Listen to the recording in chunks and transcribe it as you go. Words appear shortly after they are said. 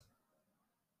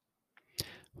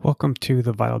Welcome to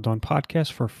the Vital Dawn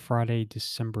podcast for Friday,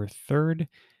 December 3rd.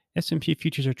 S&P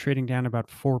futures are trading down about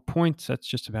 4 points. That's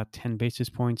just about 10 basis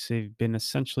points. They've been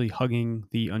essentially hugging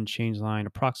the unchanged line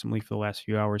approximately for the last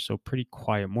few hours, so pretty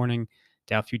quiet morning.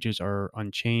 Dow futures are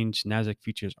unchanged. Nasdaq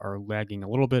futures are lagging a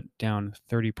little bit, down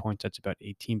 30 points. That's about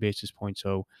 18 basis points.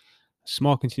 So a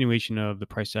small continuation of the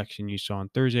price action you saw on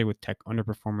Thursday with tech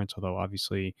underperformance, although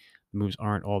obviously the moves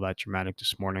aren't all that dramatic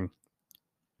this morning.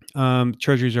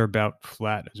 Treasuries are about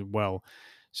flat as well.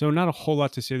 So not a whole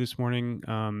lot to say this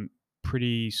morning.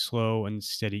 Pretty slow and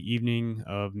steady evening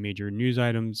of major news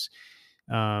items.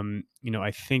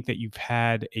 I think that you've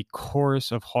had a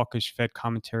chorus of hawkish Fed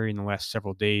commentary in the last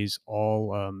several days.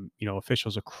 All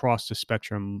officials across the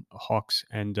spectrum, hawks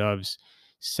and doves,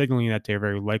 signaling that they're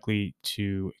very likely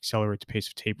to accelerate the pace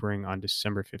of tapering on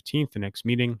December 15th, the next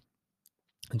meeting.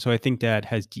 And so I think that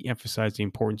has de-emphasized the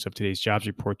importance of today's jobs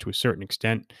report to a certain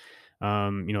extent.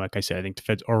 Like I said, I think the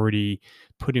Fed's already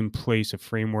put in place a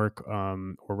framework,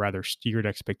 or rather steered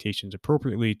expectations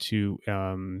appropriately to,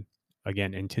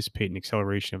 again, anticipate an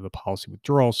acceleration of the policy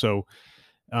withdrawal. So,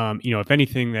 if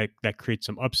anything, that creates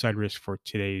some upside risk for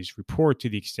today's report to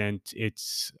the extent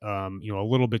it's, a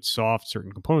little bit soft.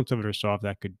 Certain components of it are soft.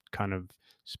 That could kind of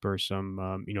spur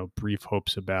some, brief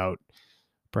hopes about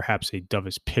perhaps a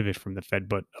dovish pivot from the Fed.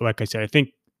 But like I said, I think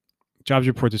jobs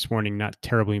report this morning not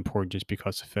terribly important just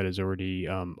because the Fed has already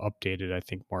updated. I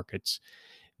think markets.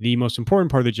 The most important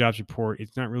part of the jobs report,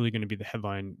 it's not really going to be the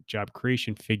headline job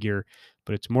creation figure,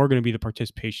 but it's more going to be the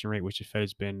participation rate, which the Fed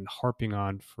has been harping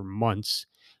on for months.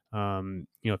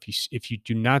 If you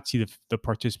do not see the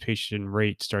participation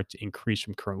rate start to increase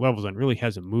from current levels, and it really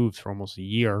hasn't moved for almost a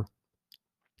year,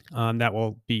 that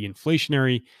will be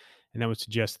inflationary, and that would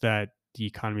suggest that the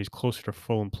economy is closer to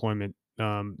full employment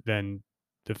than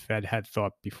the Fed had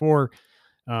thought before,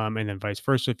 and then vice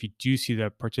versa. If you do see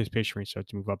that participation rate start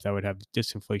to move up, that would have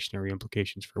disinflationary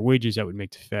implications for wages. That would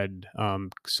make the Fed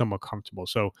somewhat comfortable.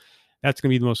 So that's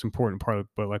going to be the most important part.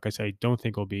 But like I said, I don't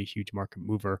think it'll be a huge market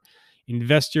mover.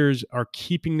 Investors are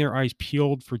keeping their eyes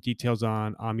peeled for details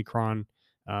on Omicron.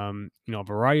 A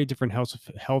variety of different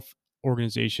health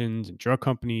organizations and drug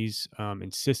companies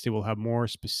insist they will have more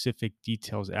specific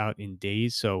details out in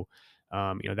days. So,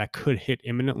 that could hit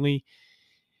imminently.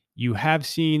 You have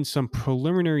seen some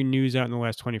preliminary news out in the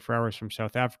last 24 hours from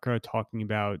South Africa talking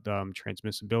about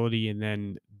transmissibility and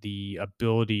then the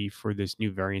ability for this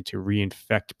new variant to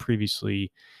reinfect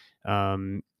previously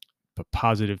um,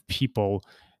 positive people.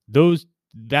 Those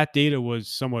that data was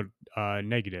somewhat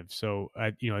negative. So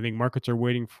I think markets are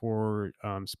waiting for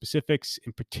specifics.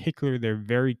 In particular, they're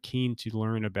very keen to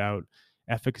learn about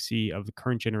efficacy of the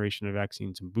current generation of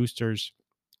vaccines and boosters.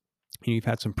 You've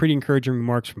had some pretty encouraging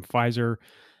remarks from Pfizer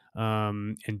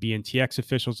and BNTX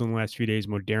officials in the last few days.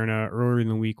 Moderna earlier in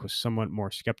the week was somewhat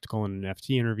more skeptical in an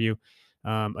FT interview.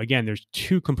 Again, there's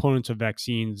two components of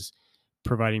vaccines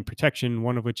providing protection,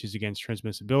 one of which is against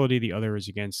transmissibility, the other is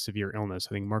against severe illness.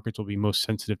 I think markets will be most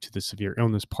sensitive to the severe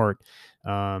illness part.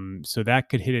 So that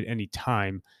could hit at any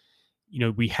time.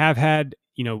 We have had,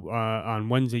 on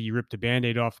Wednesday, you ripped a band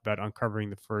aid off about uncovering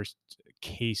the first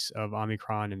case of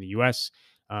Omicron in the US.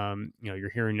 You're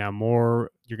hearing now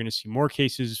you're going to see more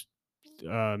cases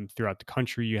throughout the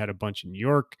country. You had a bunch in New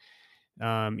York.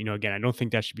 Again, I don't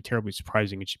think that should be terribly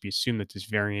surprising. It should be assumed that this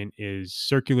variant is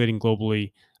circulating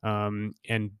globally,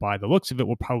 and by the looks of it,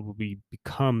 will probably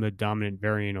become the dominant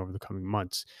variant over the coming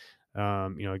months.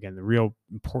 Again, the real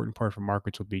important part for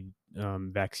markets will be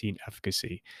vaccine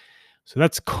efficacy. So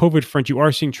that's COVID front. You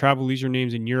are seeing travel leisure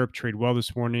names in Europe trade well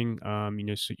this morning.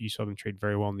 So you saw them trade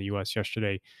very well in the U.S.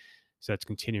 yesterday. So that's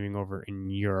continuing over in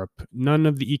Europe. None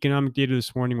of the economic data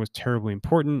this morning was terribly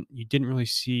important. You didn't really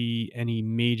see any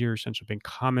major central bank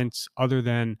comments other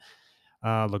than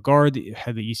Lagarde, the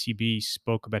head of the ECB,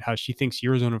 spoke about how she thinks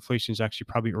Eurozone inflation is actually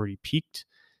probably already peaked.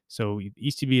 So the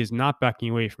ECB is not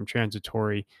backing away from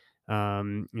transitory,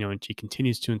 and she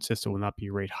continues to insist it will not be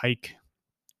a rate hike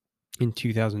in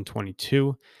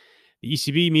 2022. The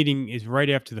ECB meeting is right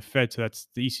after the Fed, so that's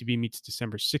the ECB meets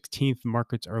December 16th.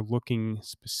 Markets are looking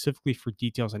specifically for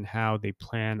details on how they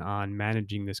plan on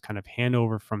managing this kind of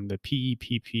handover from the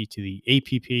PEPP to the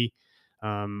APP.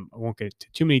 I won't get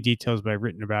into too many details, but I've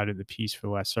written about it in the piece for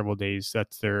the last several days.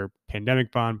 That's their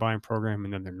pandemic bond buying program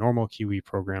and then their normal QE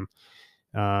program.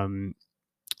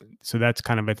 So that's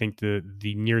kind of, I think, the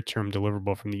near term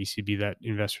deliverable from the ECB that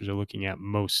investors are looking at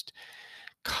most.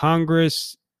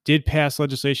 Congress did pass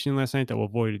legislation last night that will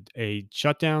avoid a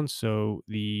shutdown. So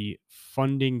the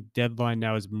funding deadline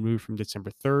now is moved from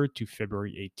December 3rd to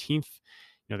February 18th.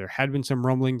 There had been some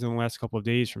rumblings in the last couple of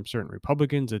days from certain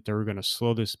Republicans that they were going to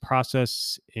slow this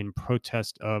process in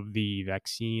protest of the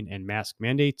vaccine and mask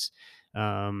mandates.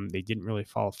 They didn't really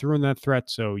follow through on that threat,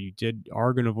 so you did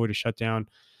are going to avoid a shutdown.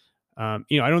 I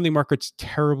don't think markets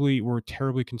were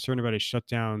terribly concerned about a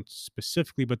shutdown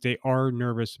specifically, but they are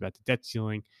nervous about the debt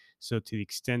ceiling. So, to the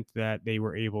extent that they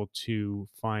were able to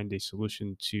find a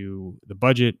solution to the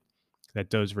budget,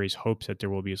 that does raise hopes that there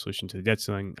will be a solution to the debt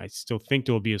ceiling. I still think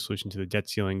there will be a solution to the debt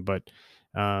ceiling, but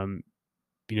um,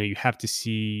 you have to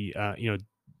see,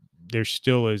 there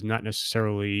still is not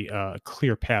necessarily a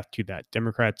clear path to that.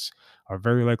 Democrats are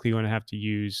very likely going to have to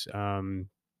use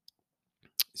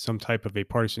some type of a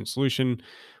partisan solution,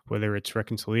 whether it's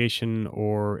reconciliation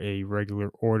or a regular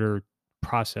order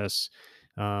process.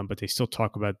 But they still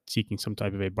talk about seeking some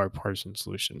type of a bipartisan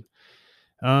solution.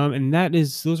 And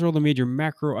those are all the major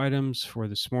macro items for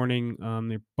this morning. There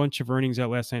are a bunch of earnings out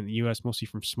last night in the US, mostly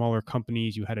from smaller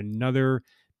companies. You had another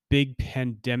big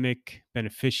pandemic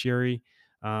beneficiary,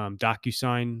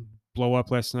 DocuSign, blow up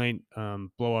last night.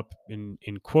 Blow up in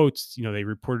quotes. They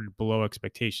reported below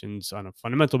expectations on a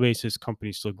fundamental basis.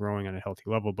 Companies still growing on a healthy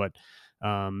level, but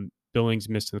billings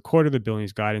missed in the quarter. The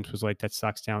billings guidance was like that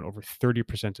stock's down over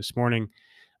 30% this morning.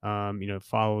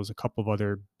 Follows a couple of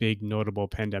other big notable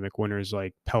pandemic winners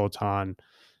like Peloton,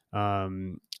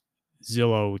 um,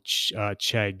 Zillow,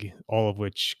 Chegg, all of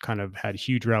which kind of had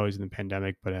huge rallies in the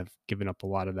pandemic, but have given up a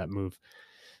lot of that move.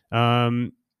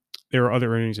 Um, there are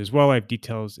other earnings as well. I have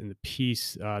details in the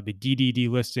piece. The DDD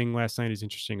listing last night is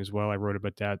interesting as well. I wrote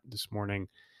about that this morning.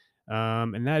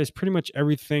 And that is pretty much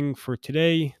everything for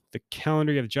today. The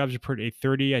calendar, you have the jobs report at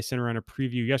 8:30. I sent around a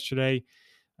preview yesterday.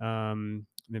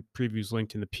 The preview's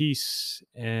linked in the piece,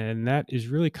 and that is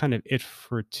really kind of it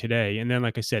for today. And then,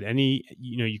 like I said,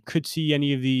 you could see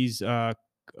any of these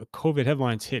COVID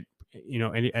headlines hit,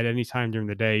 at any time during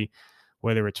the day,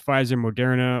 whether it's Pfizer,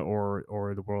 Moderna,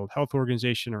 or the World Health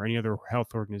Organization or any other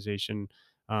health organization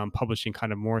publishing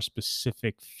kind of more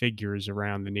specific figures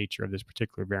around the nature of this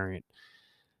particular variant.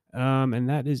 And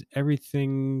that is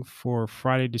everything for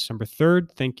Friday, December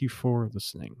 3rd. Thank you for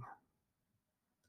listening.